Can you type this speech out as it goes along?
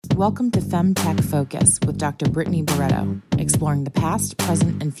Welcome to FemTech Focus with Dr. Brittany Barreto, exploring the past,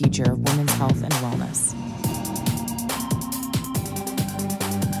 present, and future of women's health and wellness.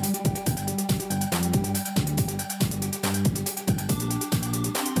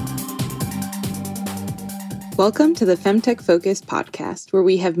 Welcome to the FemTech Focus podcast, where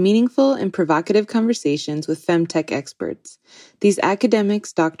we have meaningful and provocative conversations with FemTech experts. These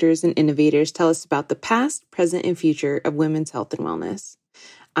academics, doctors, and innovators tell us about the past, present, and future of women's health and wellness.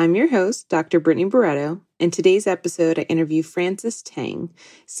 I'm your host, Dr. Brittany Barreto. In today's episode, I interview Francis Tang,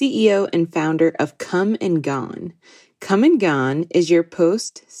 CEO and founder of Come and Gone. Come and Gone is your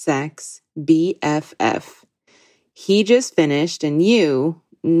post-sex BFF. He just finished and you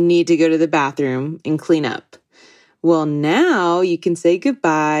need to go to the bathroom and clean up. Well, now you can say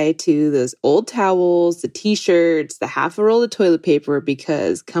goodbye to those old towels, the t-shirts, the half a roll of toilet paper,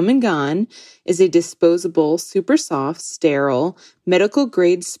 because Come and Gone is a disposable, super soft, sterile, medical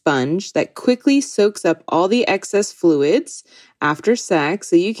grade sponge that quickly soaks up all the excess fluids after sex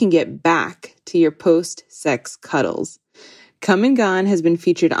so you can get back to your post-sex cuddles. Come and Gone has been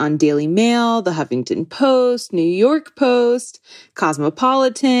featured on Daily Mail, The Huffington Post, New York Post,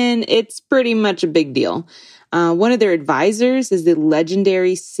 Cosmopolitan. It's pretty much a big deal. One of their advisors is the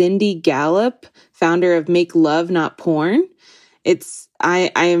legendary Cindy Gallop, founder of Make Love Not Porn. I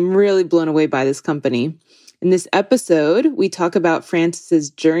am really blown away by this company. In this episode, we talk about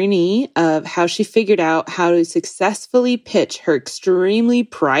Francis's journey of how she figured out how to successfully pitch her extremely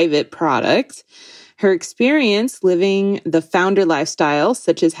private product, her experience living the founder lifestyle,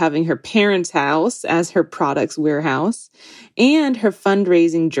 such as having her parents' house as her product's warehouse, and her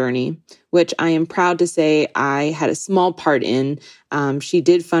fundraising journey, which I am proud to say I had a small part in. She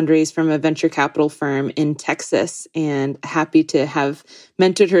did fundraise from a venture capital firm in Texas, and happy to have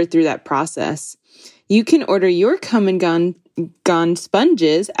mentored her through that process. You can order your Come and Gone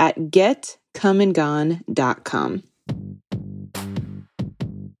sponges at getcomeandgone.com.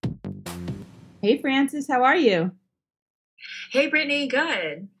 Hey, Francis, how are you? Hey, Brittany,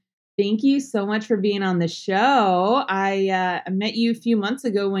 good. Thank you so much for being on the show. I met you a few months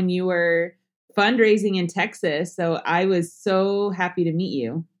ago when you were fundraising in Texas, so I was so happy to meet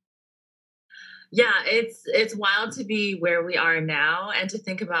you. Yeah, it's wild to be where we are now and to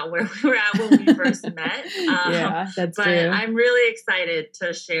think about where we were at when we first met. Yeah, that's but true. I'm really excited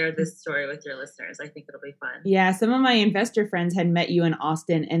to share this story with your listeners. I think it'll be fun. Yeah, some of my investor friends had met you in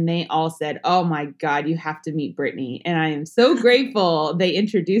Austin and they all said, "Oh my God, you have to meet Brittany." And I am so grateful they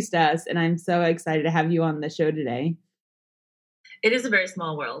introduced us, and I'm so excited to have you on the show today. It is a very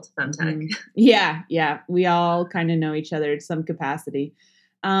small world, FemTech. Mm-hmm. Yeah. We all kind of know each other to some capacity.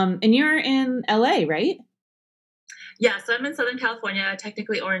 And you're in LA, right? Yeah, so I'm in Southern California,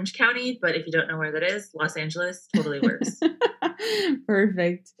 technically Orange County, but if you don't know where that is, Los Angeles totally works.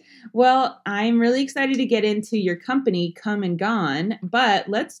 Perfect. Well, I'm really excited to get into your company, Come and Gone, but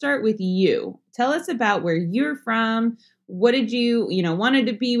let's start with you. Tell us about where you're from. What did you wanted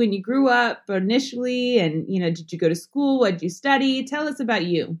to be when you grew up initially? And, did you go to school? What did you study? Tell us about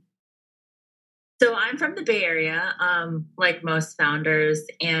you. So I'm from the Bay Area, like most founders,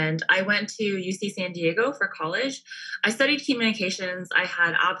 and I went to UC San Diego for college. I studied communications. I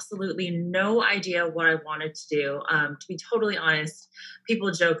had absolutely no idea what I wanted to do. To be totally honest,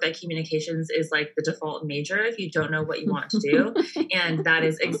 people joke that communications is like the default major if you don't know what you want to do. And that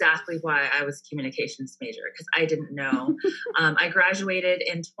is exactly why I was a communications major, because I didn't know. I graduated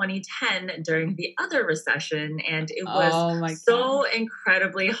in 2010 during the other recession, and it was so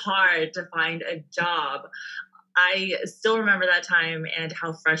incredibly hard to find a job. I still remember that time and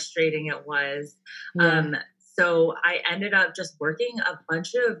how frustrating it was. Yeah. So I ended up just working a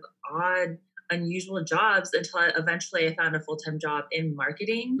bunch of odd, unusual jobs until eventually I found a full-time job in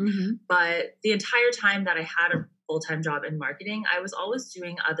marketing. Mm-hmm. But the entire time that I had a full-time job in marketing, I was always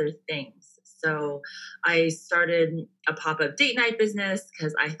doing other things. So I started a pop-up date night business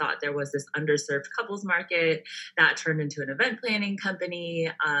because I thought there was this underserved couples market. That turned into an event planning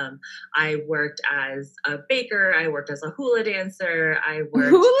company. I worked as a baker. I worked as a hula dancer. I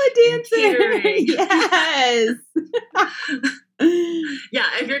worked in catering. Yes. Yeah,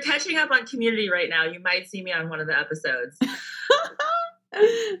 if you're catching up on Community right now, you might see me on one of the episodes.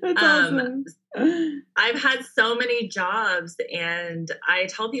 That's awesome. I've had so many jobs, and I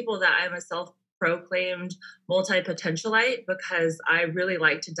tell people that I'm a self-proclaimed multi-potentialite because I really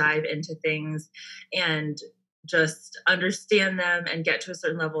like to dive into things and just understand them and get to a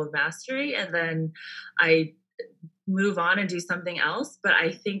certain level of mastery. And then I move on and do something else. But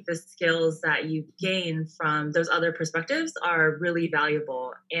I think the skills that you gain from those other perspectives are really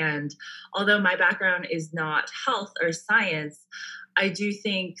valuable. And although my background is not health or science, I do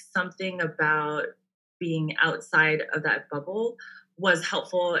think something about being outside of that bubble was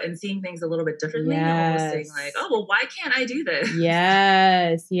helpful and seeing things a little bit differently. Almost saying like, oh, well, why can't I do this?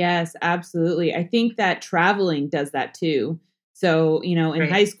 Yes, absolutely. I think that traveling does that too. So, in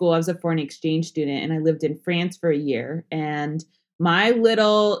high school, I was a foreign exchange student and I lived in France for a year, and my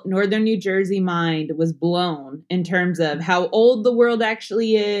little Northern New Jersey mind was blown in terms of how old the world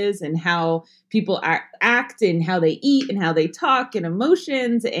actually is and how people act and how they eat and how they talk and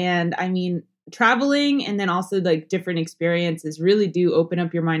emotions. And I mean, traveling and then also like different experiences really do open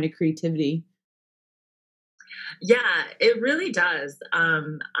up your mind to creativity. Yeah, it really does.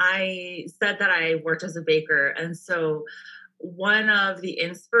 I said that I worked as a baker. And so one of the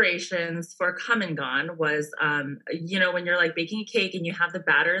inspirations for Come and Gone was, when you're like baking a cake and you have the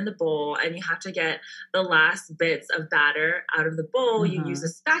batter in the bowl and you have to get the last bits of batter out of the bowl, you use a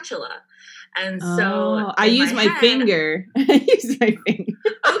spatula. And so I use my finger. I use my finger.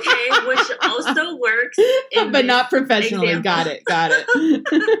 Okay, which also works. But not professionally. Example. Got it.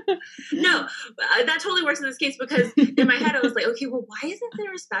 No, that totally works in this case because in my head I was like, okay, well, why isn't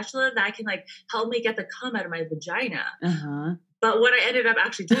there a spatula that can like help me get the cum out of my vagina? Uh-huh. But what I ended up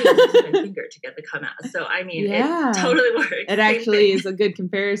actually doing was using my finger to get the cum out. So, I mean, it totally works. It actually is a good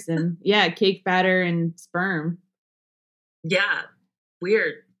comparison. Yeah, cake batter and sperm. Yeah,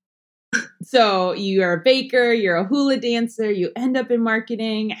 weird. So you are a baker, you're a hula dancer, you end up in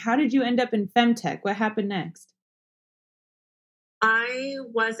marketing. How did you end up in femtech? What happened next? I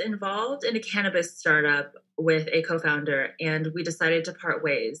was involved in a cannabis startup with a co-founder and we decided to part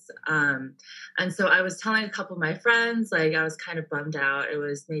ways. And so I was telling a couple of my friends, like I was kind of bummed out. It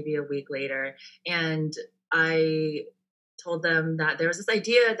was maybe a week later. And I told them that there was this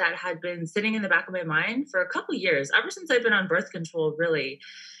idea that had been sitting in the back of my mind for a couple of years, ever since I've been on birth control, really.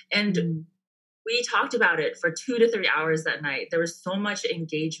 And we talked about it for 2 to 3 hours that night. There was so much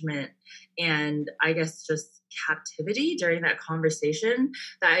engagement and I guess just captivity during that conversation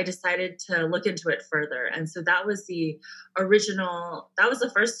that I decided to look into it further. And so that was the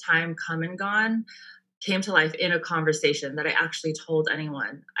first time Come and Gone came to life in a conversation that I actually told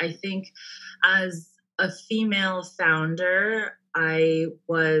anyone. I think as a female founder, I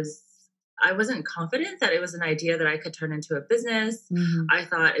wasn't confident that it was an idea that I could turn into a business. Mm-hmm. I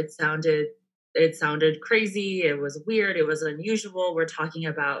thought it sounded crazy. It was weird. It was unusual. We're talking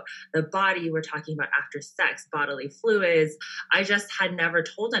about the body. We're talking about after sex, bodily fluids. I just had never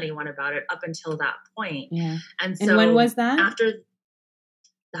told anyone about it up until that point. Yeah. And so when was that?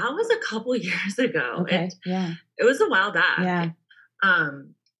 That was a couple years ago. Okay. It was a while back. Yeah.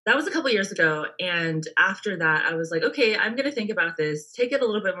 That was a couple years ago. And after that, I was like, okay, I'm going to think about this, take it a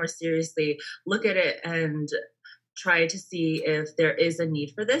little bit more seriously, look at it and try to see if there is a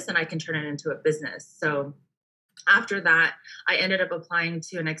need for this and I can turn it into a business. So after that, I ended up applying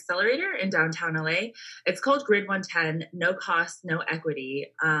to an accelerator in downtown LA. It's called Grid 110, no cost, no equity.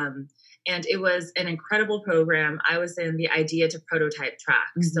 And it was an incredible program. I was in the idea to prototype track.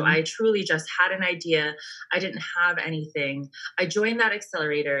 Mm-hmm. So I truly just had an idea. I didn't have anything. I joined that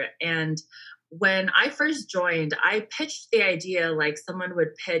accelerator. And when I first joined, I pitched the idea like someone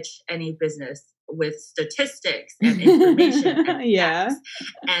would pitch any business with statistics and information and facts.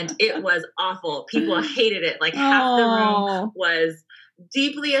 And it was awful. People hated it. Like half the room was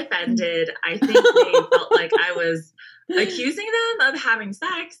deeply offended. I think they felt like I was accusing them of having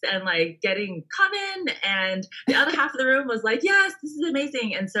sex and like getting cum in, and the other half of the room was like, yes, this is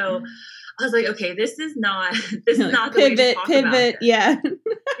amazing. And so I was like, okay, this is not the way to talk about it. Yeah.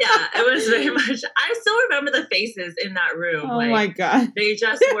 Yeah, it was very much, I still remember the faces in that room. Oh my God. They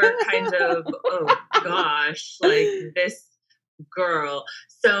just were kind of, oh gosh, like this girl.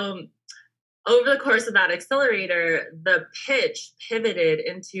 So over the course of that accelerator, the pitch pivoted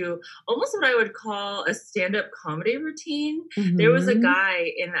into almost what I would call a stand-up comedy routine. Mm-hmm. There was a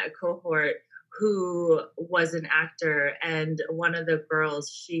guy in that cohort who was an actor, and one of the girls,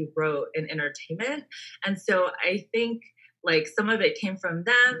 she wrote in entertainment. And so I think like some of it came from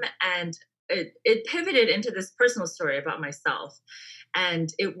them, and it pivoted into this personal story about myself. And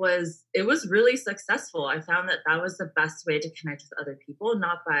it was really successful. I found that was the best way to connect with other people,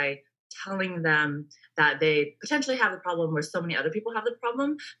 not by telling them that they potentially have the problem where so many other people have the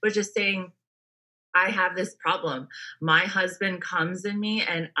problem, but just saying, I have this problem. My husband comes in me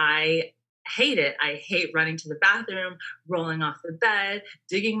and I hate it. I hate running to the bathroom, rolling off the bed,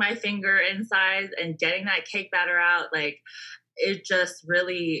 digging my finger inside and getting that cake batter out. Like it just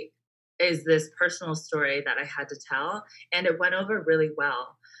really is this personal story that I had to tell. And it went over really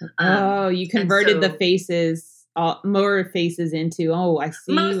well. You converted the faces. More faces into, I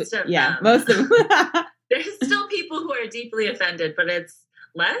see. Most of them. Most of them. there's still people who are deeply offended, but it's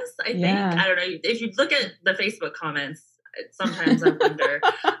less, I think. I don't know. If you look at the Facebook comments, sometimes I wonder.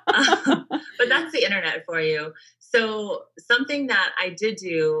 But that's the internet for you. So something that I did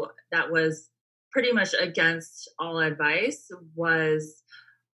do that was pretty much against all advice was,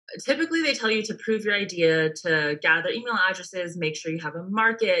 typically they tell you to prove your idea, to gather email addresses, make sure you have a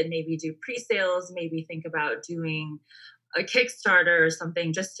market, maybe do pre-sales, maybe think about doing a Kickstarter or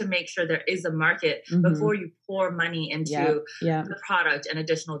something, just to make sure there is a market before you pour money into the product and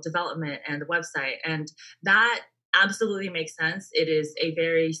additional development and the website. And that absolutely makes sense. It is a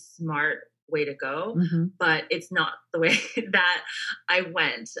very smart way to go, but it's not the way that I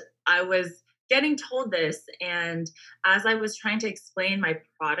went. I was getting told this, and as I was trying to explain my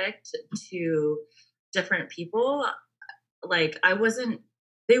product to different people, like I wasn't,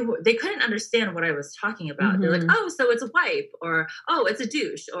 they couldn't understand what I was talking about. They're like, oh, so it's a wipe, or, oh, it's a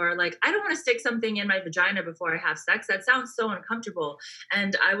douche, or like, I don't want to stick something in my vagina before I have sex. That sounds so uncomfortable.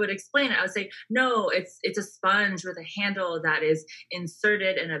 And I would explain it. I would say, no, it's a sponge with a handle that is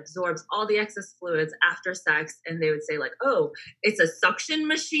inserted and absorbs all the excess fluids after sex. And they would say like, oh, it's a suction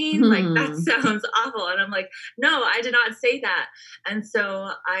machine. Like that sounds awful. And I'm like, no, I did not say that. And so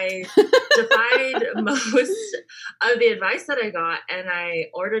I defied most of the advice that I got, and I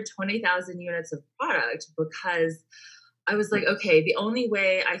ordered 20,000 units of product, because I was like, okay, the only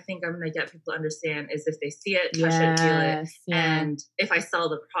way I think I'm going to get people to understand is if they see it, touch it, feel it, and if I sell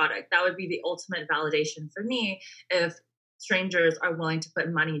the product. That would be the ultimate validation for me, if strangers are willing to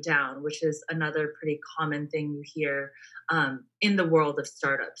put money down, which is another pretty common thing you hear in the world of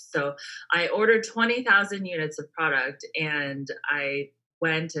startups. So I ordered 20,000 units of product, and I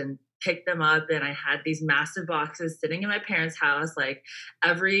went and picked them up, and I had these massive boxes sitting in my parents' house, like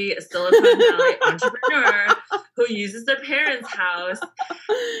every Silicon Valley entrepreneur who uses their parents' house.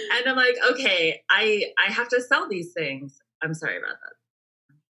 And I'm like, okay, I have to sell these things. I'm sorry about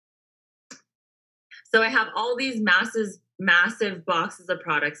that. So I have all these massive boxes of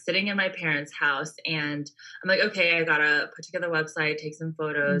products sitting in my parents' house, and I'm like, okay, I gotta put together a website, take some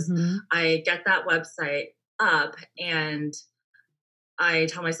photos. I get that website up, and I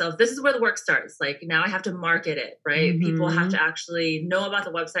tell myself, this is where the work starts. Like, now I have to market it, right? People have to actually know about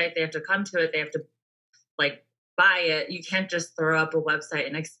the website. They have to come to it. They have to like buy it. You can't just throw up a website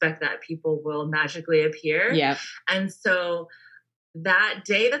and expect that people will magically appear. Yeah. And so that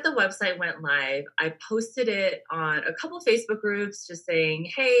day that the website went live, I posted it on a couple of Facebook groups, just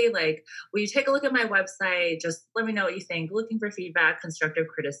saying, hey, like, will you take a look at my website? Just let me know what you think. Looking for feedback, constructive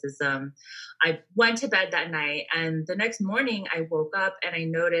criticism. I went to bed that night, and the next morning I woke up and I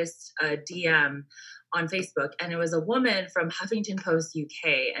noticed a DM on Facebook, and it was a woman from Huffington Post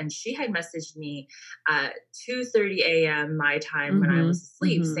UK, and she had messaged me at 2:30 a.m. my time when I was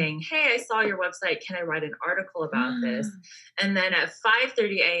asleep, saying, hey, I saw your website. Can I write an article about this? And then at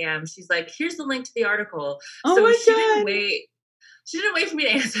 5:30 a.m., she's like, here's the link to the article. Oh so my she God. didn't wait. She didn't wait for me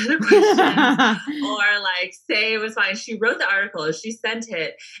to answer the questions or like say it was fine. She wrote the article, she sent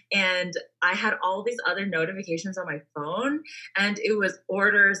it, and I had all these other notifications on my phone, and it was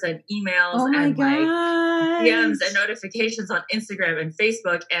orders and emails and like DMs and notifications on Instagram and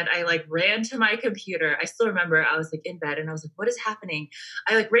Facebook. And I like ran to my computer. I still remember I was like in bed, and I was like, what is happening?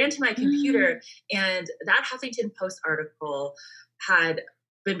 I like ran to my computer, and that Huffington Post article had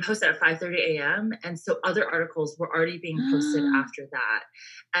been posted at 5:30 a.m. And so other articles were already being posted after that.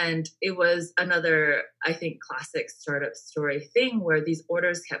 And it was another, I think, classic startup story thing where these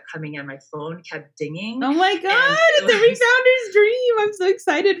orders kept coming in. My phone kept dinging. Oh my God. It's every founder's dream. I'm so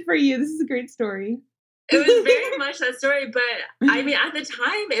excited for you. This is a great story. It was very much that story. But I mean, at the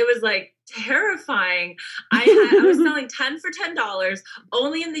time, it was like terrifying. I was selling 10 for $10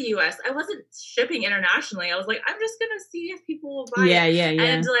 only in the US. I wasn't shipping internationally. I was like, I'm just going to see if people will buy it. Yeah.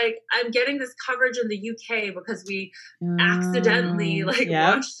 And like, I'm getting this coverage in the UK because we accidentally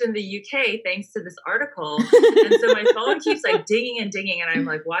launched in the UK thanks to this article. And so my phone keeps like dinging and dinging, and I'm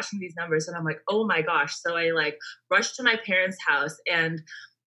like watching these numbers, and I'm like, oh my gosh. So I like rushed to my parents' house, and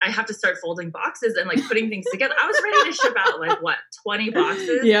I have to start folding boxes and like putting things together. I was ready to ship out like 20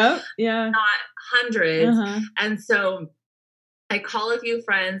 boxes? Yeah. Not hundreds. And so I call a few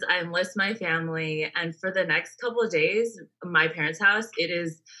friends, I enlist my family, and for the next couple of days, my parents' house,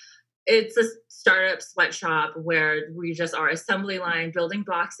 it's a startup sweatshop where we just are assembly line, building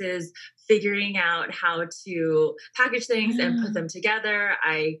boxes, figuring out how to package things and put them together.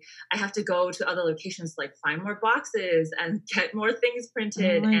 I have to go to other locations to like find more boxes and get more things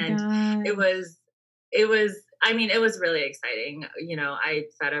printed. And it was really exciting. You know, I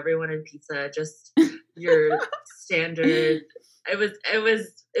fed everyone in pizza, just your standard it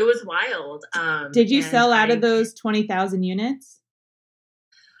was wild. Did you sell out of those 20,000 units?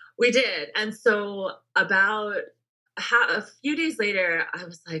 We did. And so about a few days later, I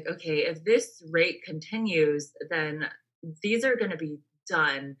was like, okay, if this rate continues, then these are going to be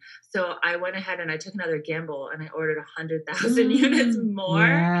done. So I went ahead and I took another gamble and I ordered 100,000 units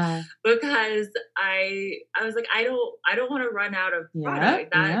more because I was like, I don't want to run out of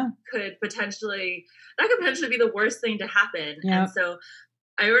product. That could potentially be the worst thing to happen. And so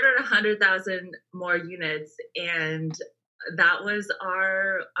I ordered 100,000 more units, and that was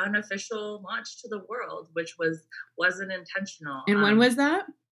our unofficial launch to the world, which wasn't intentional. And when was that?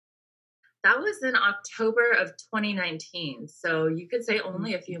 That was in October of 2019. So you could say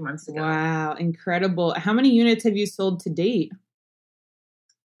only a few months ago. Wow. Incredible. How many units have you sold to date?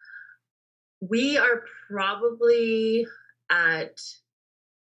 We are probably at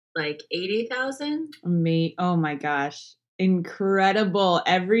like 80,000. Oh my gosh. Incredible.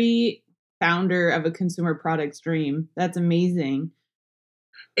 Every founder of a consumer products dream. That's amazing.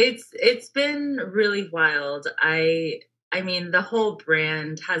 It's been really wild. I mean, the whole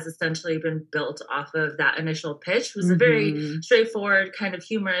brand has essentially been built off of that initial pitch. It was a very straightforward, kind of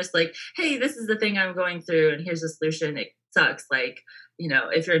humorous, like, hey, this is the thing I'm going through and here's the solution. It sucks. Like,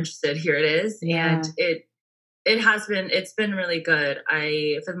 if you're interested, here it is. Yeah. And it's been really good.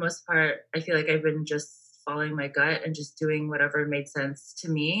 For the most part, I feel like I've been just following my gut and just doing whatever made sense to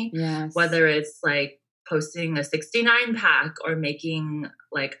me. Yes. Whether it's like posting a 69 pack or making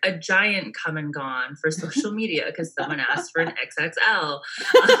like a giant come and gone for social media because someone asked for an XXL.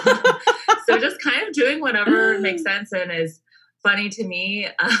 So just kind of doing whatever makes sense and is funny to me.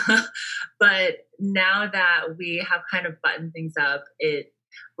 But now that we have kind of buttoned things up,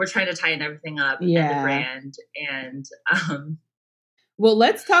 we're trying to tighten everything up in the brand. And well,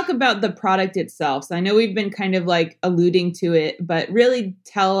 let's talk about the product itself. So I know we've been kind of like alluding to it, but really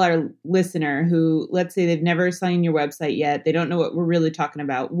tell our listener who, let's say they've never seen your website yet, they don't know what we're really talking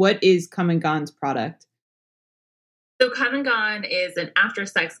about. What is Come and Gone's product? So Come and Gone is an after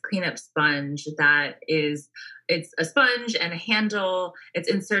sex cleanup sponge it's a sponge and a handle. It's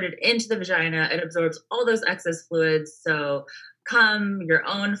inserted into the vagina. It absorbs all those excess fluids. So cum, your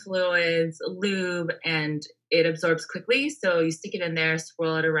own fluids, lube, and it absorbs quickly. So you stick it in there,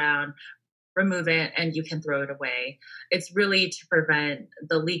 swirl it around, remove it, and you can throw it away. It's really to prevent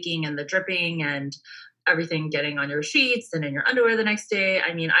the leaking and the dripping and everything getting on your sheets and in your underwear the next day.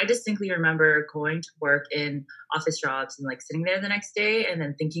 I mean, I distinctly remember going to work in office jobs and like sitting there the next day and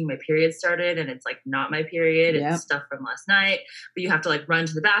then thinking my period started and it's like not my period. Yep. It's stuff from last night, but you have to like run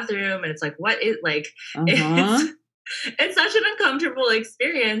to the bathroom and it's like, what is like, it's such an uncomfortable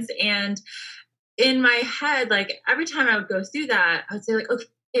experience. And in my head, like every time I would go through that, I would say like,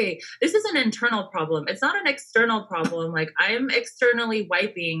 okay, this is an internal problem. It's not an external problem. Like I'm externally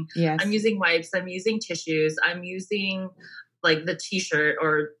wiping. Yes. I'm using wipes. I'm using tissues. I'm using like the t-shirt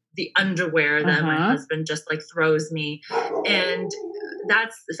or the underwear that my husband just like throws me. And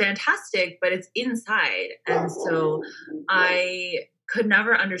that's fantastic, but it's inside. And so I could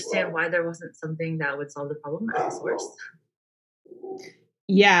never understand why there wasn't something that would solve the problem at the source.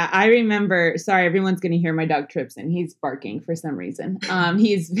 Yeah, I remember. Sorry, everyone's going to hear my dog Tripson. He's barking for some reason.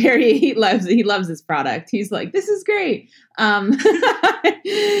 He loves this product. He's like, this is great. I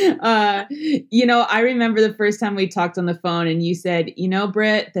remember the first time we talked on the phone and you said,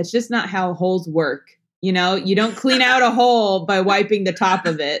 Britt, that's just not how holes work. You don't clean out a hole by wiping the top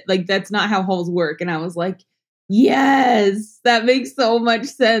of it. Like, that's not how holes work. And I was like, yes, that makes so much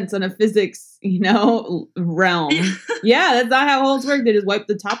sense on a physics, realm. Yeah, that's not how holes work. They just wipe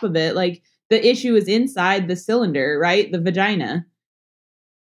the top of it. Like the issue is inside the cylinder, right? The vagina.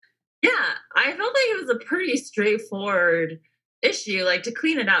 Yeah, I felt like it was a pretty straightforward issue. Like to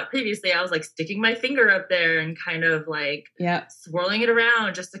clean it out previously, I was like sticking my finger up there and kind of like swirling it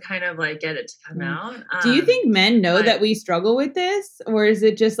around just to kind of like get it to come out. Do you think men know that we struggle with this? Or is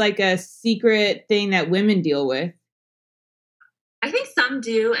it just like a secret thing that women deal with? I think some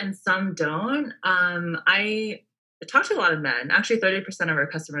do and some don't. I talk to a lot of men. Actually, 30% of our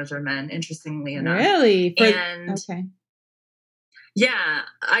customers are men, interestingly enough. Really? Okay. Yeah,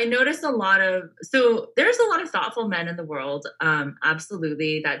 I noticed there's a lot of thoughtful men in the world,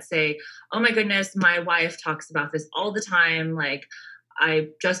 absolutely, that say, oh my goodness, my wife talks about this all the time. Like, I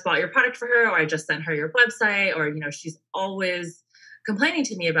just bought your product for her, or I just sent her your website, or, she's always complaining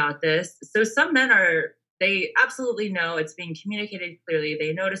to me about this. So some men they absolutely know it's being communicated clearly.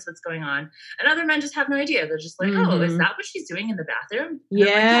 They notice what's going on. And other men just have no idea. They're just like, oh, is that what she's doing in the bathroom? And yes.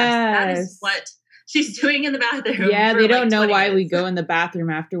 Like, yes, that is what she's doing in the bathroom. Yeah, they don't know why we go in the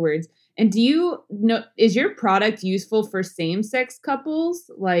bathroom afterwards. And do you know, is your product useful for same-sex couples?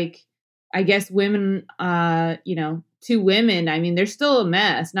 Like, I guess women, two women, I mean, there's still a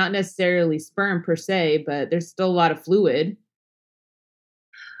mess, not necessarily sperm per se, but there's still a lot of fluid.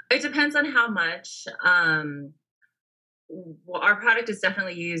 It depends on how much. Our product is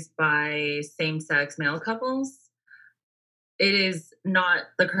definitely used by same-sex male couples. It is not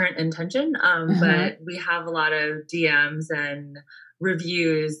the current intention, but we have a lot of DMs and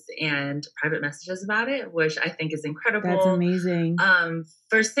reviews and private messages about it, which I think is incredible. That's amazing.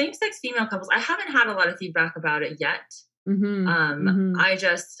 For same-sex female couples, I haven't had a lot of feedback about it yet. I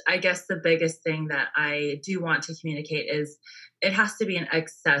guess the biggest thing that I do want to communicate is it has to be an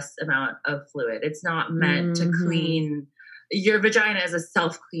excess amount of fluid. It's not meant to clean. Your vagina is a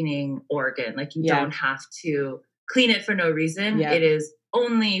self-cleaning organ. Like you don't have to clean it for no reason. Yeah. It is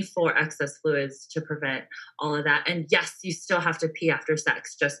only for excess fluids to prevent all of that. And yes, you still have to pee after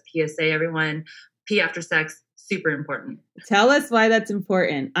sex. Just PSA, everyone, pee after sex, super important. Tell us why that's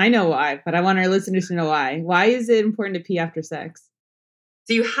important. I know why, but I want our listeners to know why. Why is it important to pee after sex?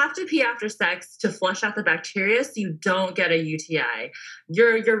 So you have to pee after sex to flush out the bacteria so you don't get a UTI.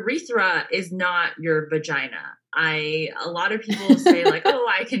 Your urethra is not your vagina. A lot of people say like, oh,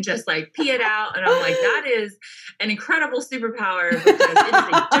 I can just like pee it out. And I'm like, that is an incredible superpower because it's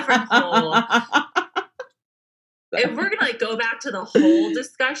a different hole. If we're going to like go back to the whole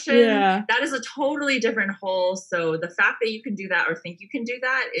discussion, that is a totally different hole. So the fact that you can do that or think you can do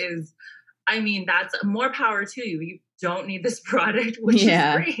that is, I mean, that's more power to you. You don't need this product, which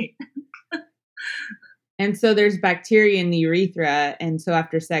is great. And so there's bacteria in the urethra. And so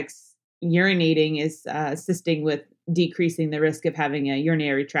after sex, urinating is assisting with decreasing the risk of having a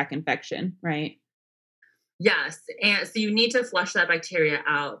urinary tract infection, right? Yes. And so you need to flush that bacteria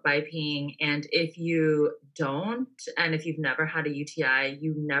out by peeing. And if you don't, and if you've never had a UTI,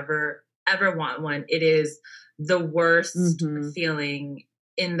 you never, ever want one. It is the worst feeling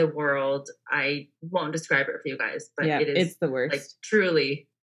in the world. I won't describe it for you guys, but it's the worst. Like truly,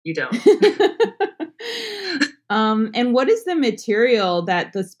 you don't. And what is the material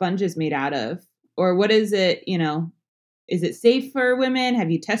that the sponge is made out of? Or what is it, is it safe for women?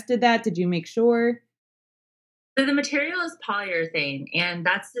 Have you tested that? Did you make sure? So the material is polyurethane, and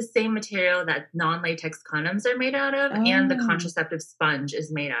that's the same material that non-latex condoms are made out of, and the contraceptive sponge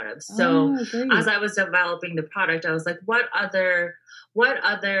is made out of. So as I was developing the product, I was like, what other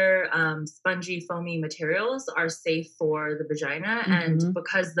spongy, foamy materials are safe for the vagina? And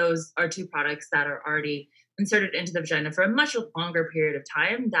because those are two products that are already inserted into the vagina for a much longer period of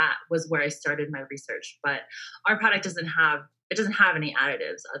time, that was where I started my research. But our product doesn't have any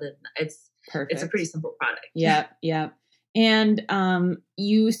additives other than it's perfect. It's a pretty simple product. Yeah. And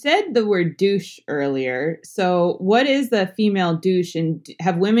you said the word douche earlier. So what is the female douche, and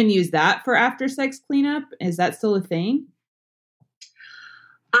have women used that for after sex cleanup? Is that still a thing?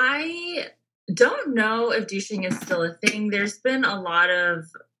 I don't know if douching is still a thing. There's been a lot of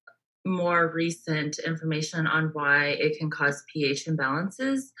more recent information on why it can cause pH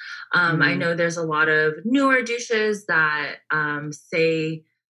imbalances. I know there's a lot of newer douches that say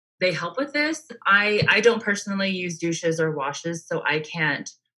they help with this. I don't personally use douches or washes, so I can't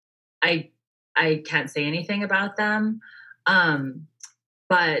say anything about them.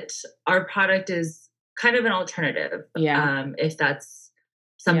 But our product is kind of an alternative. If that's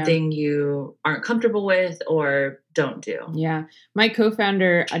something you aren't comfortable with or don't do. Yeah. My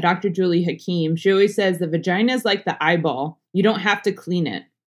co-founder, Dr. Julie Hakim, she always says the vagina is like the eyeball. You don't have to clean it.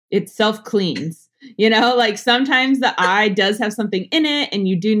 It self-cleans. Like sometimes the eye does have something in it and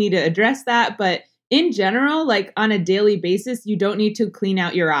you do need to address that. But in general, like on a daily basis, you don't need to clean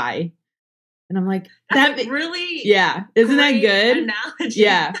out your eye. And I'm like, that's really isn't that good? Analogy.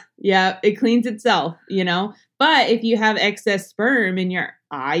 Yeah. It cleans itself, But if you have excess sperm in your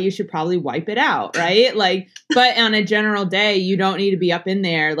eye, you should probably wipe it out, right? Like, but on a general day, you don't need to be up in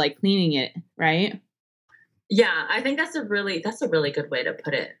there like cleaning it, right? Yeah, I think that's a really good way to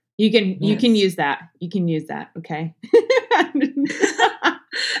put it. You can use that. You can use that. Okay.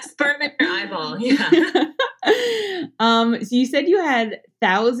 Sperm in your eyeball. Yeah. So you said you had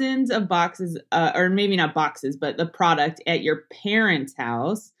thousands of boxes, or maybe not boxes, but the product at your parents'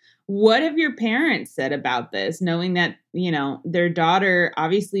 house. What have your parents said about this, knowing that, their daughter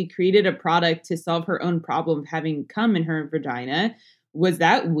obviously created a product to solve her own problem of having cum in her vagina? Was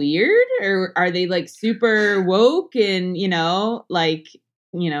that weird? Or are they like super woke and,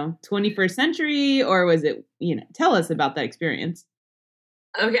 21st century? Or was it, tell us about that experience.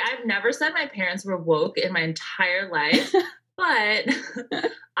 Okay, I've never said my parents were woke in my entire life, but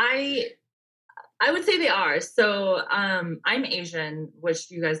I would say they are. So I'm Asian, which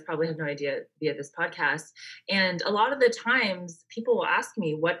you guys probably have no idea via this podcast. And a lot of the times people will ask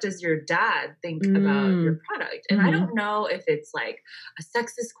me, what does your dad think about your product? And I don't know if it's like a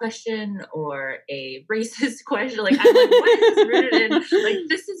sexist question or a racist question. Like, I'm like, what is this rooted in? Like,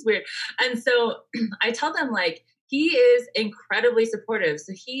 this is weird. And so I tell them, like, he is incredibly supportive.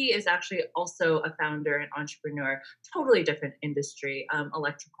 So he is actually also a founder and entrepreneur, totally different industry,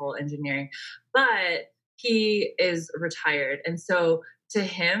 electrical engineering, but he is retired. And so to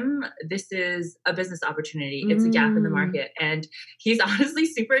him, this is a business opportunity. It's a gap in the market. And he's honestly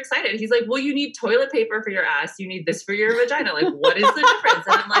super excited. He's like, well, you need toilet paper for your ass. You need this for your vagina. Like, what is the difference?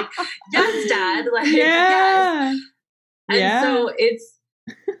 And I'm like, yes, Dad. Like, yes. And so it's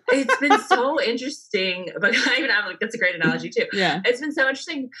been so interesting, but I even have, like, that's a great analogy too. Yeah. It's been so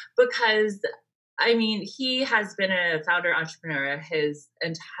interesting because, I mean, he has been a founder entrepreneur his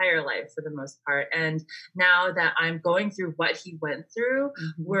entire life for the most part. And now that I'm going through what he went through,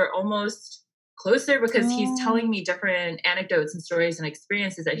 we're almost closer because he's telling me different anecdotes and stories and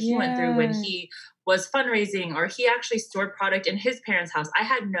experiences that he went through when he was fundraising, or he actually stored product in his parents' house. I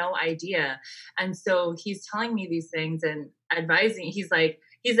had no idea. And so he's telling me these things and advising. He's like,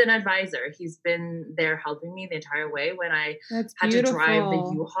 he's an advisor. He's been there helping me the entire way when I had to drive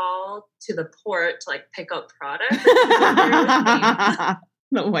the U-Haul to the port to, like, pick up product.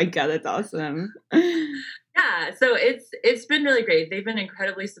 Oh my God, that's awesome. Yeah. So it's been really great. They've been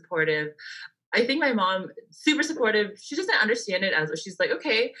incredibly supportive. I think my mom, super supportive. She doesn't understand it as she's like,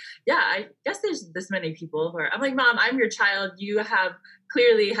 okay, yeah, I guess there's this many people who are, I'm like, Mom, I'm your child. You have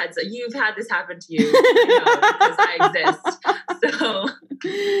clearly you've had this happen to you, because I exist. So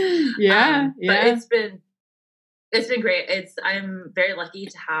but it's been great. I'm very lucky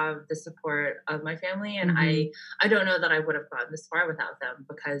to have the support of my family. And I don't know that I would have gotten this far without them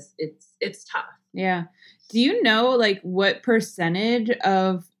because it's tough. Yeah. Do you know, like, what percentage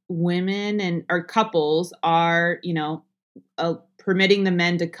of women or couples are, permitting the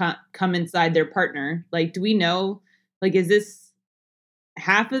men to come inside their partner? Like, do we know, like, is this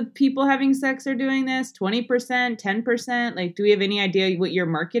half of people having sex are doing this, 20%, 10%? Like, do we have any idea what your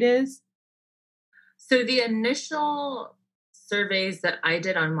market is? So the initial surveys that I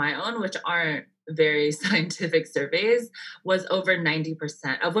did on my own, which aren't very scientific surveys, was over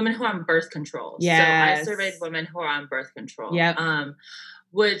 90% of women who are on birth control. Yes. So I surveyed women who are on birth control. Yep.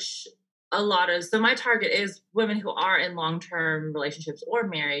 Which so my target is women who are in long-term relationships or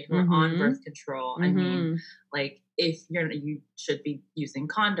married who are on birth control. I mean, like, if you should be using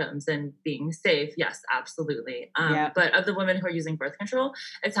condoms and being safe. Yes, absolutely. But of the women who are using birth control,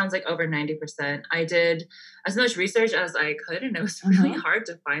 it sounds like over 90%. I did as much research as I could, and it was really hard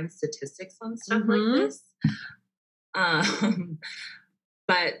to find statistics on stuff like this.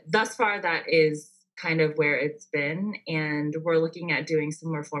 But thus far, that is kind of where it's been. And we're looking at doing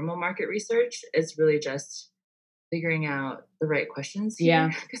some more formal market research. It's really just figuring out the right questions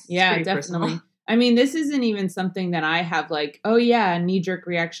here. Yeah, definitely. Personal. I mean, this isn't even something that I have like, oh yeah, a knee-jerk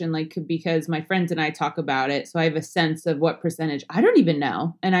reaction, like, because my friends and I talk about it. So I have a sense of what percentage. I don't even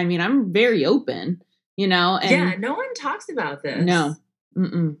know. And I mean, I'm very open, and no one talks about this. No.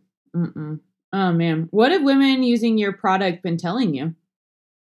 Oh man. What have women using your product been telling you?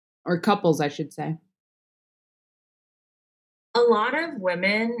 Or couples, I should say. A lot of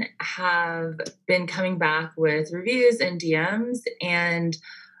women have been coming back with reviews and DMs, and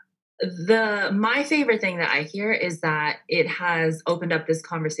my favorite thing that I hear is that it has opened up this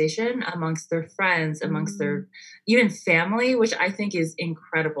conversation amongst their friends, amongst their even family, which I think is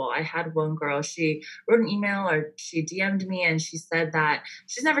incredible. I had one girl, she wrote an email or she DM'd me, and she said that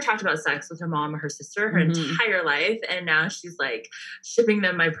she's never talked about sex with her mom or her sister her entire life. And now she's like shipping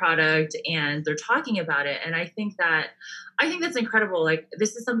them my product and they're talking about it. And I think that's incredible. Like,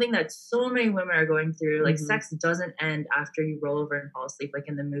 this is something that so many women are going through. Like, sex doesn't end after you roll over and fall asleep, like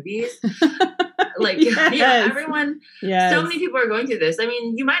in the movies. Like, everyone, so many people are going through this. I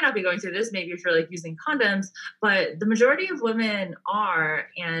mean, you might not be going through this maybe if you're like using condoms, but the majority of women are.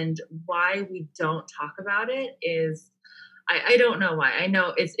 And why we don't talk about it is, I don't know why. I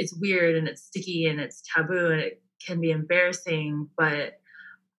know it's weird and it's sticky and it's taboo and it can be embarrassing, but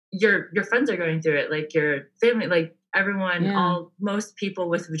your friends are going through it, like your family, like everyone, most people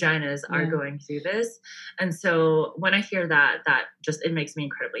with vaginas are going through this. And so when I hear that just, it makes me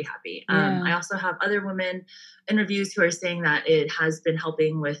incredibly happy. I also have other women in reviews who are saying that it has been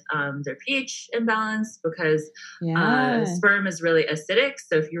helping with their pH imbalance because sperm is really acidic.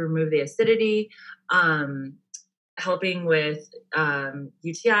 So if you remove the acidity, helping with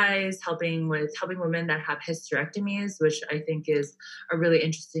UTIs, helping women that have hysterectomies, which I think is a really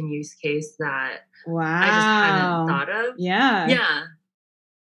interesting use case that I just hadn't thought of. Yeah.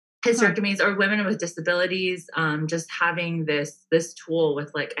 Hysterectomies or women with disabilities, just having this tool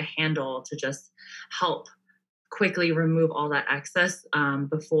with like a handle to just help quickly remove all that excess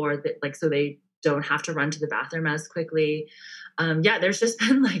before so they don't have to run to the bathroom as quickly. There's just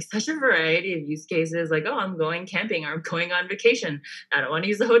been like such a variety of use cases, like, oh, I'm going camping or I'm going on vacation. I don't want to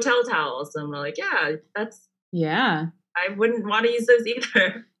use the hotel towel. So I'm like, I wouldn't want to use those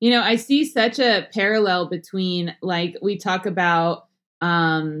either. I see such a parallel between, like, we talk about,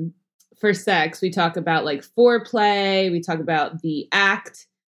 for sex, we talk about like foreplay, we talk about the act.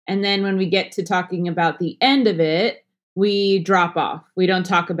 And then when we get to talking about the end of it, we drop off. We don't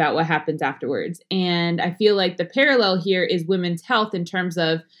talk about what happens afterwards. And I feel like the parallel here is women's health in terms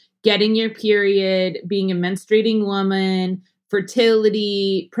of getting your period, being a menstruating woman,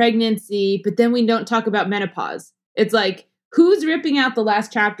 fertility, pregnancy, but then we don't talk about menopause. It's like, who's ripping out the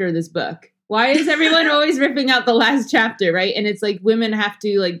last chapter of this book? Why is everyone always ripping out the last chapter, right? And it's like women have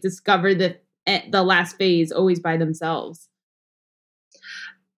to like discover the last phase always by themselves.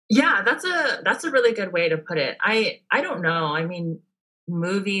 Yeah, that's a really good way to put it. I don't know. I mean,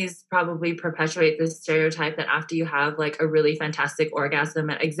 movies probably perpetuate this stereotype that after you have like a really fantastic orgasm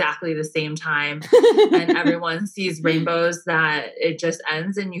at exactly the same time and everyone sees rainbows, that it just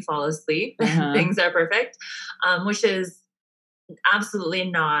ends and you fall asleep and things are perfect, which is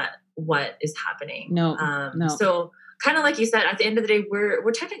absolutely not what is happening. No. So kind of like you said, at the end of the day, we're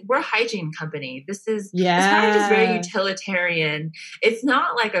a hygiene company. This product is very utilitarian. It's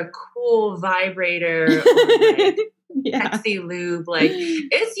not like a cool vibrator or like sexy lube. Like,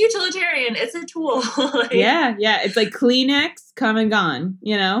 it's utilitarian. It's a tool. Like, it's like Kleenex, come and gone.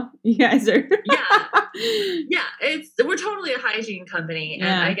 You guys are we're totally a hygiene company. And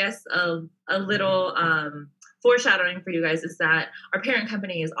I guess a little foreshadowing for you guys is that our parent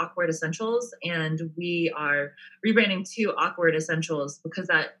company is Awkward Essentials, and we are rebranding to Awkward Essentials because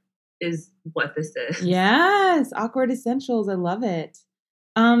that is what this is. Yes, Awkward Essentials. I love it.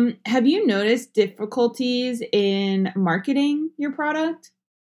 Have you noticed difficulties in marketing your product?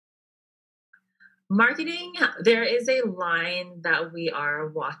 Marketing, there is a line that we are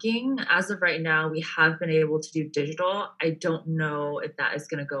walking. As of right now, we have been able to do digital. I don't know if that is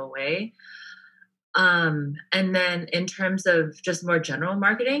going to go away. And then in terms of just more general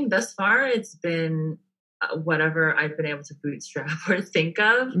marketing, thus far, it's been whatever I've been able to bootstrap or think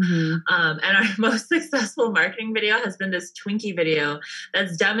of. And our most successful marketing video has been this Twinkie video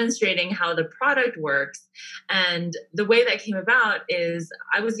that's demonstrating how the product works. And the way that came about is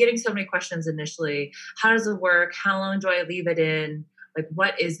I was getting so many questions initially. How does it work? How long do I leave it in? Like,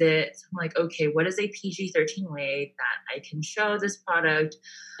 what is it? So I'm like, okay, what is a PG-13 way that I can show this product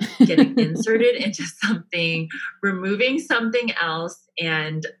getting inserted into something, removing something else,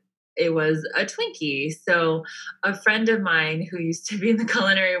 and it was a Twinkie. So a friend of mine who used to be in the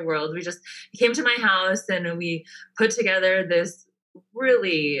culinary world, we just came to my house and we put together this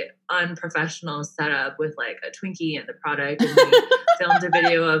really unprofessional setup with like a Twinkie and the product, and we filmed a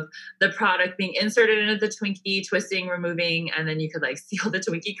video of the product being inserted into the Twinkie, twisting, removing, and then you could like seal the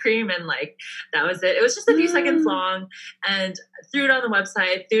Twinkie cream, and like that was it. It was just a few seconds long, and threw it on the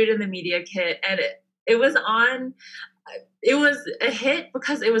website, threw it in the media kit, and it was a hit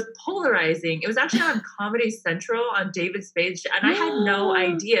because it was polarizing. It was actually on Comedy Central on David Spade's, and I had no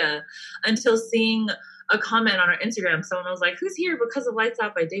idea until seeing a comment on our Instagram. Someone was like, "Who's here because of Lights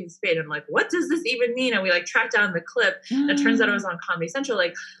Out by David Spade?" And I'm like, what does this even mean? And we like tracked down the clip, and it turns out it was on Comedy Central.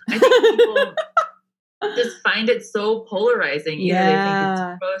 Like, I think people just find it so polarizing. Either they think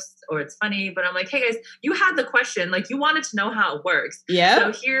it's gross or it's funny, but I'm like, hey guys, you had the question, like you wanted to know how it works.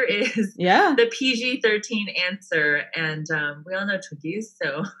 So here is the PG-13 answer, and we all know Twinkies,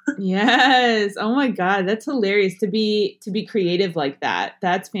 so yes. Oh my God, that's hilarious to be creative like that.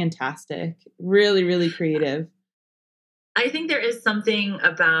 That's fantastic. Really, really creative. I think there is something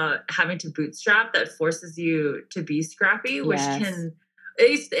about having to bootstrap that forces you to be scrappy, which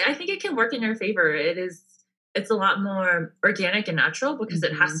I think it can work in your favor. It's a lot more organic and natural because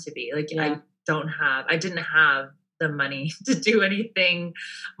it has to be. Like, I didn't have the money to do anything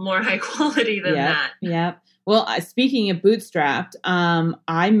more high quality than that. Yeah. Well, speaking of bootstrapped,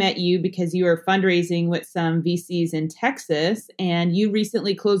 I met you because you were fundraising with some VCs in Texas, and you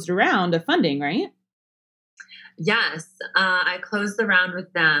recently closed a round of funding, right? Yes, I closed the round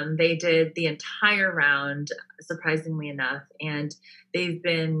with them. They did the entire round, surprisingly enough, and they've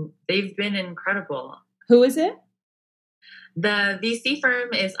been incredible. Who is it? The VC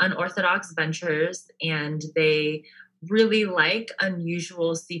firm is Unorthodox Ventures, and they really like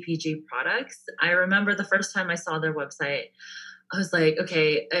unusual CPG products. I remember the first time I saw their website, I was like,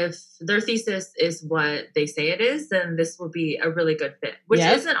 okay, if their thesis is what they say it is, then this will be a really good fit, which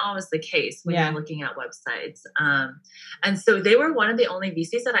isn't always the case when you're looking at websites. And so they were one of the only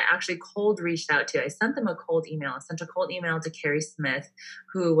VCs that I actually cold reached out to. I sent them a cold email. I sent a cold email to Carrie Smith,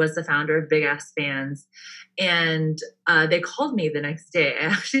 who was the founder of Big Ass Fans. And they called me the next day. I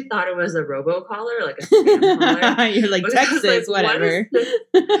actually thought it was a robocaller, like a spam caller. You're like, Texas, whatever.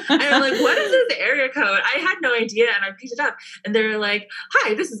 And I'm like, what is this area code? I had no idea. And I picked it up. And they're like,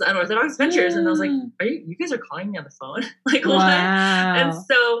 hi, this is Unorthodox Ventures. And I was like, you guys are calling me on the phone? Like, what? And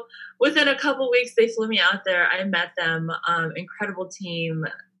so within a couple weeks, they flew me out there. I met them, incredible team,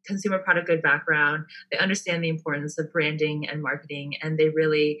 consumer product good background. They understand the importance of branding and marketing, and they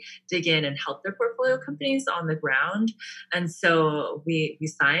really dig in and help their portfolio companies on the ground. And so we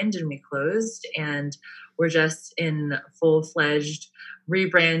signed and we closed, and we're just in full-fledged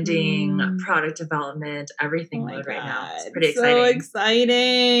rebranding, product development, everything mode right now. It's pretty exciting. So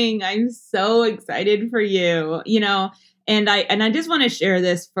exciting. I'm so excited for you. And I just want to share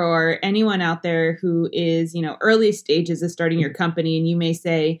this for anyone out there who is, early stages of starting your company, and you may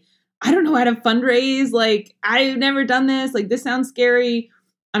say, I don't know how to fundraise. Like, I've never done this. Like, this sounds scary.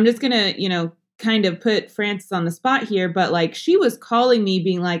 I'm just going to, kind of put Frances on the spot here. But like, she was calling me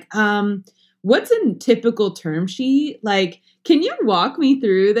being like, what's a typical term sheet? Like, can you walk me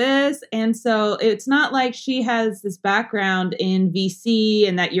through this? And so it's not like she has this background in VC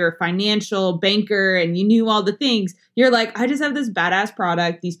and that you're a financial banker and you knew all the things. You're like, I just have this badass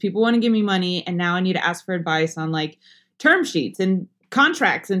product. These people want to give me money. And now I need to ask for advice on like term sheets and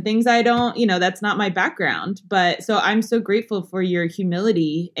contracts and things I don't, that's not my background. But so I'm so grateful for your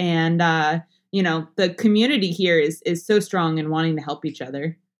humility. And, the community here is so strong and wanting to help each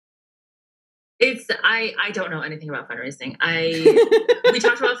other. I don't know anything about fundraising. We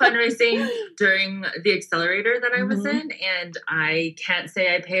talked about fundraising during the accelerator that I was in, and I can't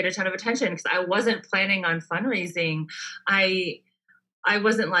say I paid a ton of attention because I wasn't planning on fundraising. I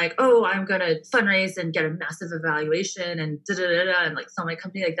wasn't like, oh, I'm going to fundraise and get a massive evaluation and and like sell my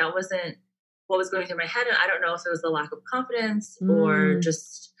company. Like, that wasn't what was going through my head. And I don't know if it was the lack of confidence or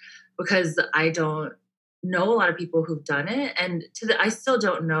just because I don't know a lot of people who've done it, and I still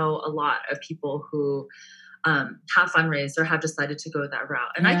don't know a lot of people who have fundraised or have decided to go that route.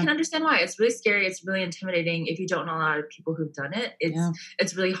 And I can understand why. It's really scary. It's really intimidating. If you don't know a lot of people who've done it,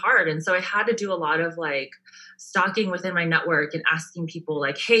 it's really hard. And so I had to do a lot of like stalking within my network and asking people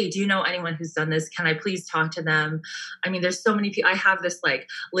like, hey, do you know anyone who's done this? Can I please talk to them? I mean, there's so many people. I have this like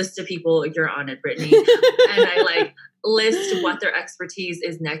list of people. You're on it, Brittany. And I like list what their expertise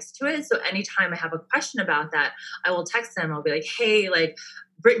is next to it. So anytime I have a question about that, I will text them. I'll be like, hey, like,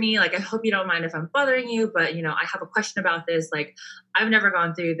 Brittany, like, I hope you don't mind if I'm bothering you, but, I have a question about this. Like, I've never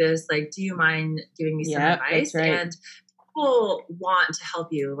gone through this. Like, do you mind giving me some advice? Right. And people want to help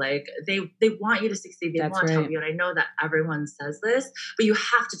you. Like, they want you to succeed. They want to help you. And I know that everyone says this, but you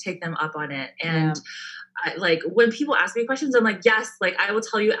have to take them up on it. And like, when people ask me questions, I'm like, yes, like, I will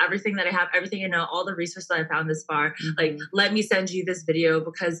tell you everything that I have, everything I know, all the resources that I found this far. Like, let me send you this video,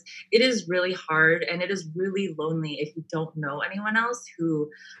 because it is really hard and it is really lonely if you don't know anyone else who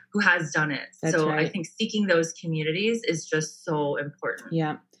has done it. I think seeking those communities is just so important.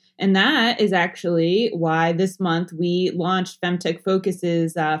 Yeah. And that is actually why this month we launched Femtech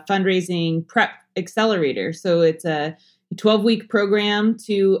Focus's fundraising prep accelerator. So it's a 12-week program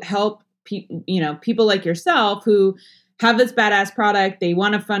to help people like yourself who have this badass product. They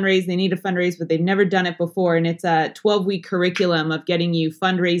want to fundraise, they need to fundraise, but they've never done it before. And it's a 12-week curriculum of getting you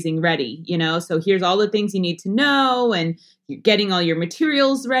fundraising ready, So here's all the things you need to know, and you're getting all your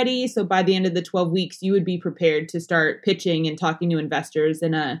materials ready. So by the end of the 12 weeks, you would be prepared to start pitching and talking to investors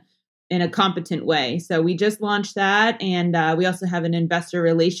in a competent way. So we just launched that. And we also have an investor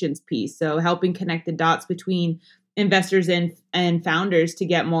relations piece. So helping connect the dots between investors and founders to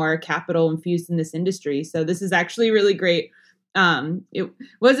get more capital infused in this industry. So this is actually really great. It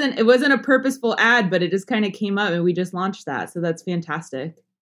wasn't a purposeful ad, but it just kind of came up and we just launched that. So that's fantastic.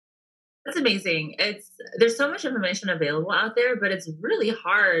 That's amazing. There's so much information available out there, but it's really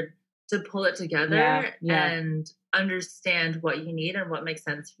hard to pull it together and understand what you need and what makes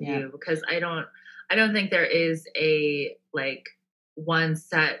sense for you. Because I don't think there is a like one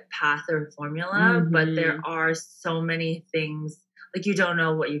set path or formula, but there are so many things. Like, you don't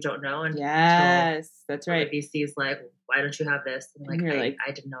know what you don't know. And that's right. VC's like, why don't you have this? And I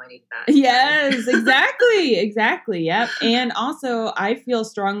didn't know I needed that. Yes, exactly. Exactly. Yep. And also I feel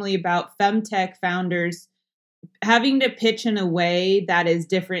strongly about femtech founders having to pitch in a way that is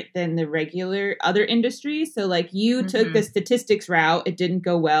different than the regular other industries. So like you took the statistics route, it didn't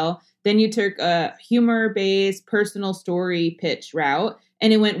go well. Then you took a humor-based personal story pitch route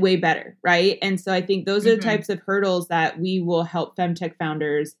and it went way better, right? And so I think those are the types of hurdles that we will help femtech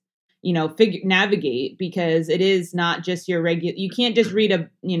founders, navigate, because it is not just your regular, you can't just read a,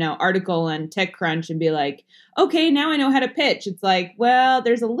 article on TechCrunch and be like, okay, now I know how to pitch. It's like, well,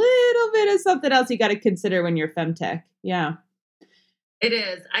 there's a little bit of something else you got to consider when you're femtech. Yeah. It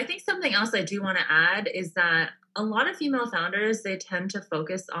is. I think something else I do want to add is that a lot of female founders, they tend to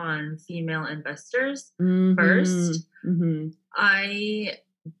focus on female investors first. I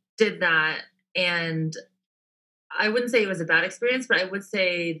did that, and I wouldn't say it was a bad experience, but I would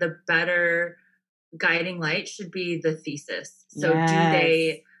say the better guiding light should be the thesis. So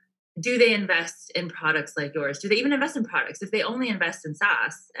do they invest in products like yours? Do they even invest in products? If they only invest in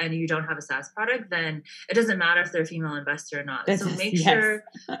SaaS and you don't have a SaaS product, then it doesn't matter if they're a female investor or not. So make sure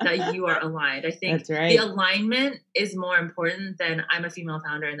that you are aligned. I think the alignment is more important than I'm a female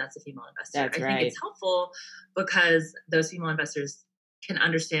founder and that's a female investor. I think it's helpful because those female investors can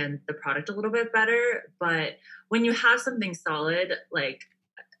understand the product a little bit better. But when you have something solid,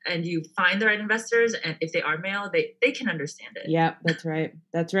 and you find the right investors, and if they are male, they can understand it. Yeah, that's right.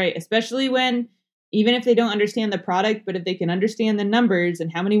 That's right. Especially when, even if they don't understand the product, but if they can understand the numbers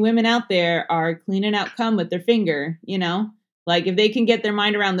and how many women out there are cleaning out cum with their finger, if they can get their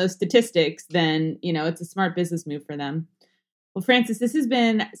mind around those statistics, then, it's a smart business move for them. Well, Frances, this has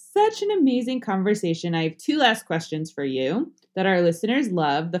been such an amazing conversation. I have 2 last questions for you that our listeners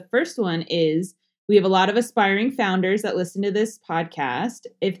love. The first one is, we have a lot of aspiring founders that listen to this podcast.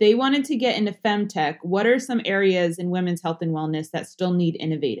 If they wanted to get into femtech, what are some areas in women's health and wellness that still need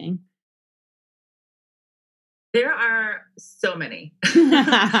innovating? There are so many.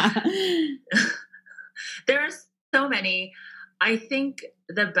 There are so many. I think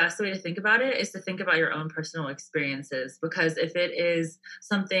the best way to think about it is to think about your own personal experiences, because if it is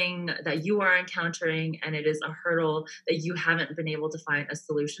something that you are encountering and it is a hurdle that you haven't been able to find a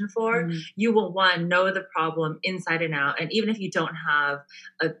solution for, you will, one, know the problem inside and out. And even if you don't have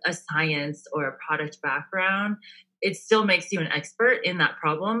a science or a product background, it still makes you an expert in that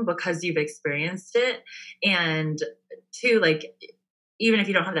problem because you've experienced it. And 2, even if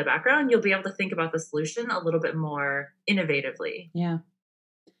you don't have that background, you'll be able to think about the solution a little bit more innovatively. Yeah.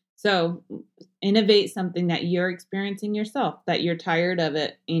 So innovate something that you're experiencing yourself, that you're tired of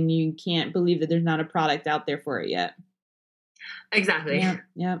it and you can't believe that there's not a product out there for it yet. Exactly.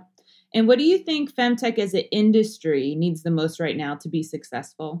 Yeah. And what do you think femtech as an industry needs the most right now to be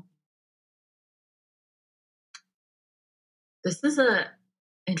successful? This is an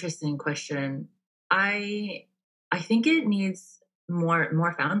interesting question. I think it needs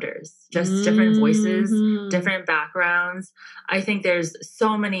more founders, just different voices, different backgrounds. I think there's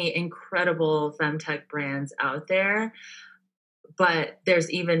so many incredible femtech brands out there, but there's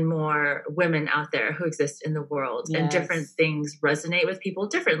even more women out there who exist in the world, and different things resonate with people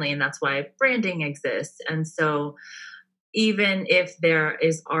differently. And that's why branding exists. And so even if there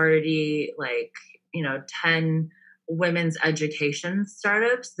is already 10 women's education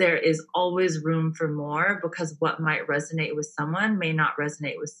startups, there is always room for more, because what might resonate with someone may not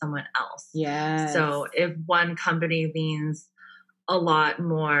resonate with someone else. Yeah. So if one company leans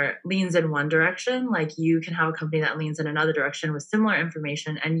in one direction, you can have a company that leans in another direction with similar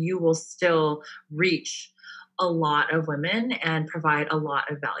information, and you will still reach a lot of women and provide a lot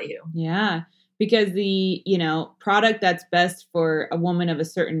of value. Yeah. Because the, product that's best for a woman of a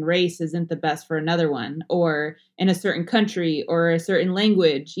certain race isn't the best for another one, or in a certain country or a certain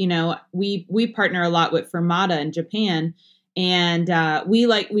language. We partner a lot with Fermata in Japan, and we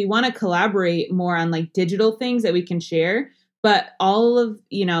want to collaborate more on digital things that we can share, but all of,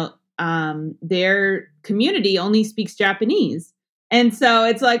 their community only speaks Japanese. And so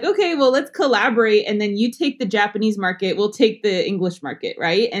it's okay, well, let's collaborate. And then you take the Japanese market, we'll take the English market.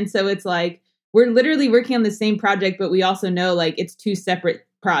 Right. And so it's we're literally working on the same project, but we also know it's 2 separate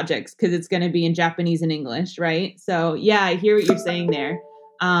projects because it's going to be in Japanese and English, right? So yeah, I hear what you're saying there.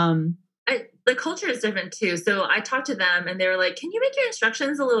 The culture is different too. So I talked to them and they were like, can you make your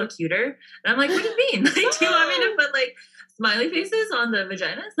instructions a little cuter? And I'm like, what do you mean? Do you want me to put smiley faces on the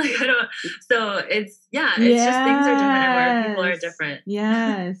vaginas? I don't. So it's just things are different and where people are different.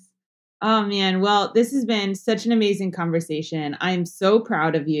 Yes. Oh, man. Well, this has been such an amazing conversation. I'm so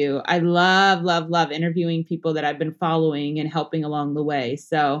proud of you. I love, love, love interviewing people that I've been following and helping along the way.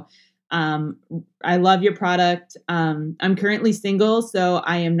 So I love your product. I'm currently single, so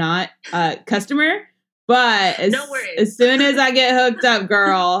I am not a customer, But as soon as I get hooked up,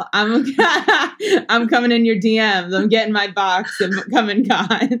 girl, I'm coming in your DMs. I'm getting my box of Come and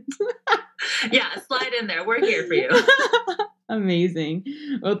Gone. Yeah, slide in there. We're here for you. Amazing.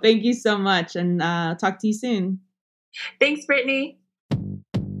 Well, thank you so much, and talk to you soon. Thanks, Brittany.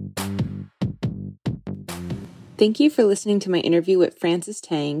 Thank you for listening to my interview with Frances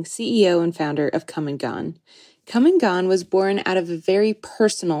Tang, CEO and founder of Come and Gone. Come and Gone was born out of a very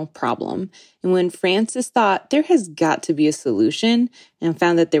personal problem, and when Frances thought there has got to be a solution and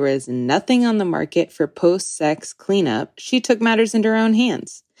found that there was nothing on the market for post-sex cleanup, she took matters into her own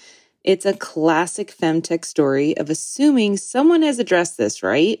hands. It's a classic femtech story of assuming someone has addressed this,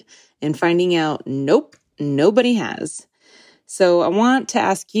 right? And finding out, nope, nobody has. So I want to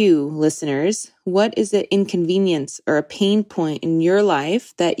ask you, listeners, what is an inconvenience or a pain point in your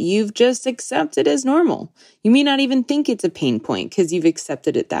life that you've just accepted as normal? You may not even think it's a pain point because you've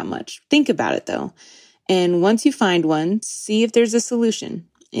accepted it that much. Think about it though. And once you find one, see if there's a solution.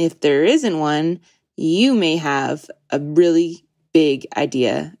 If there isn't one, you may have a really big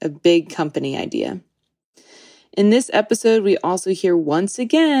idea, a big company idea. In this episode, we also hear once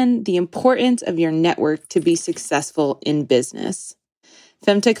again the importance of your network to be successful in business.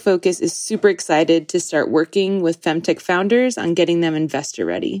 Femtech Focus is super excited to start working with Femtech founders on getting them investor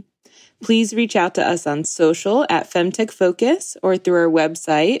ready. Please reach out to us on social at Femtech Focus or through our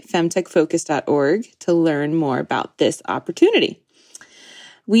website, femtechfocus.org, to learn more about this opportunity.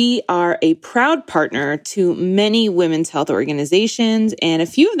 We are a proud partner to many women's health organizations, and a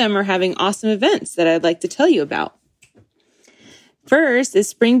few of them are having awesome events that I'd like to tell you about. First is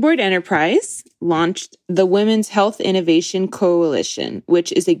Springboard Enterprise launched the Women's Health Innovation Coalition,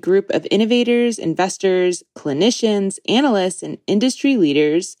 which is a group of innovators, investors, clinicians, analysts, and industry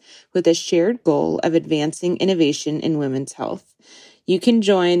leaders with a shared goal of advancing innovation in women's health. You can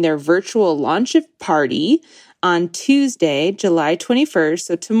join their virtual launch party on Tuesday, July 21st,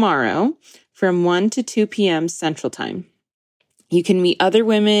 so tomorrow, from 1 to 2 p.m. Central Time. You can meet other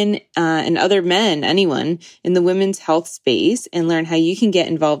women and other men, anyone, in the women's health space and learn how you can get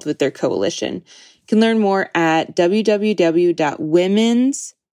involved with their coalition. You can learn more at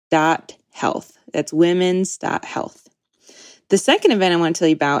www.womens.health. That's womens.health. The second event I want to tell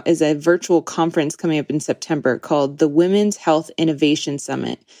you about is a virtual conference coming up in September called the Women's Health Innovation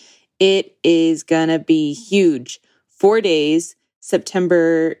Summit. It is going to be huge. 4 days,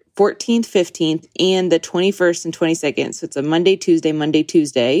 September 14th, 15th, and the 21st and 22nd. So it's a Monday,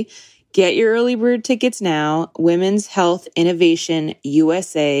 Tuesday. Get your early bird tickets now,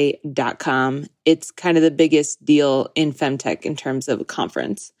 womenshealthinnovationusa.com. It's kind of the biggest deal in femtech in terms of a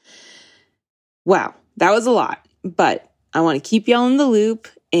conference. Wow, that was a lot, but I want to keep y'all in the loop.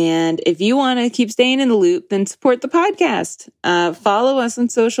 And if you want to keep staying in the loop, then support the podcast. Follow us on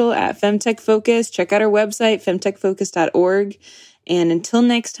social at Femtech Focus. Check out our website, femtechfocus.org. And until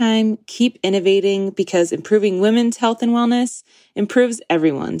next time, keep innovating because improving women's health and wellness improves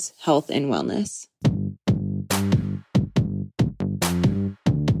everyone's health and wellness.